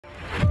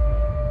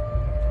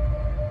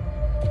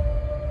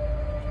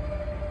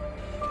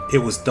It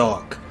was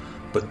dark,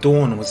 but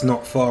dawn was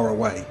not far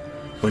away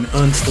when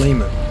Ernest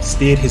Lehman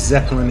steered his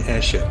Zeppelin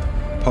airship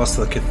past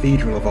the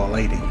Cathedral of Our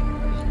Lady.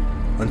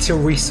 Until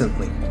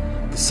recently,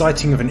 the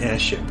sighting of an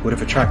airship would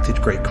have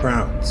attracted great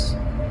crowds.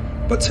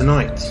 But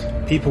tonight,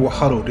 people were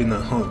huddled in their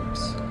homes,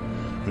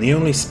 and the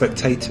only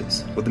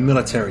spectators were the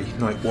military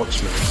night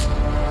watchmen.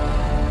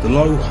 The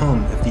low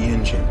hum of the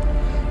engine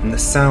and the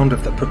sound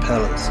of the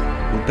propellers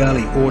were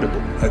barely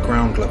audible at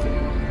ground level.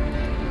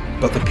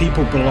 But the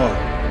people below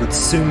would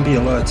soon be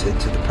alerted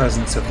to the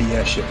presence of the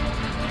airship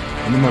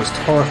in the most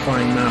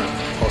horrifying manner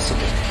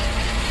possible.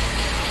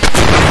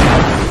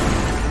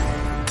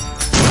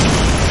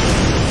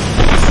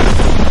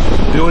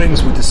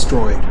 Buildings were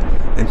destroyed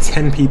and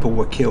 10 people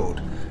were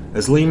killed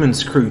as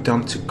Lehman's crew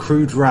dumped a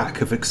crude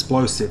rack of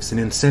explosives and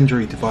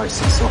incendiary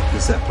devices off the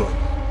Zeppelin.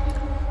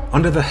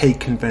 Under the Hague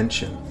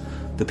Convention,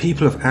 the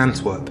people of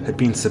Antwerp had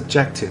been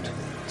subjected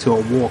to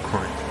a war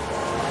crime.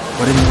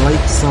 But in the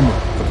late summer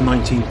of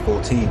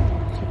 1914,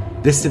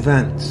 this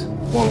event,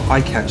 while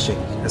eye-catching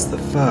as the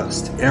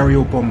first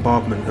aerial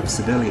bombardment of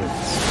civilians,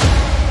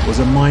 was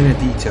a minor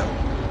detail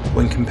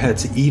when compared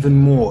to even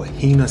more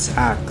heinous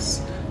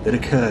acts that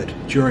occurred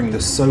during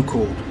the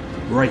so-called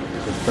Rape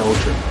of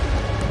Belgium.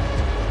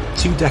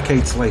 2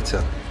 decades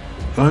later,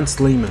 Ernest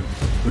Lehman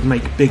would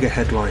make bigger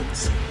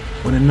headlines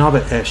when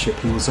another airship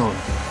he was on,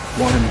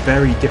 while in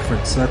very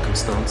different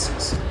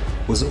circumstances,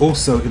 was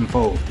also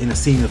involved in a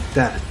scene of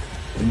death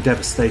and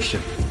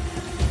devastation.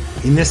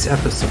 In this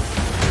episode,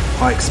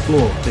 I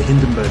explore the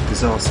Hindenburg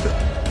Disaster,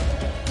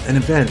 an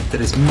event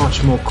that is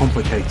much more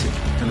complicated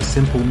than a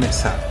simple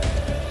mishap.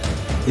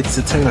 It's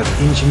a tale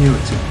of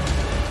ingenuity,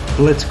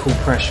 political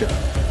pressure,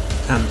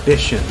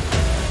 ambition,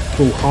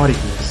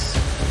 foolhardiness,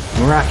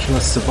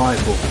 miraculous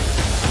survival,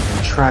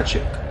 and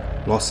tragic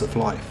loss of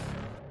life.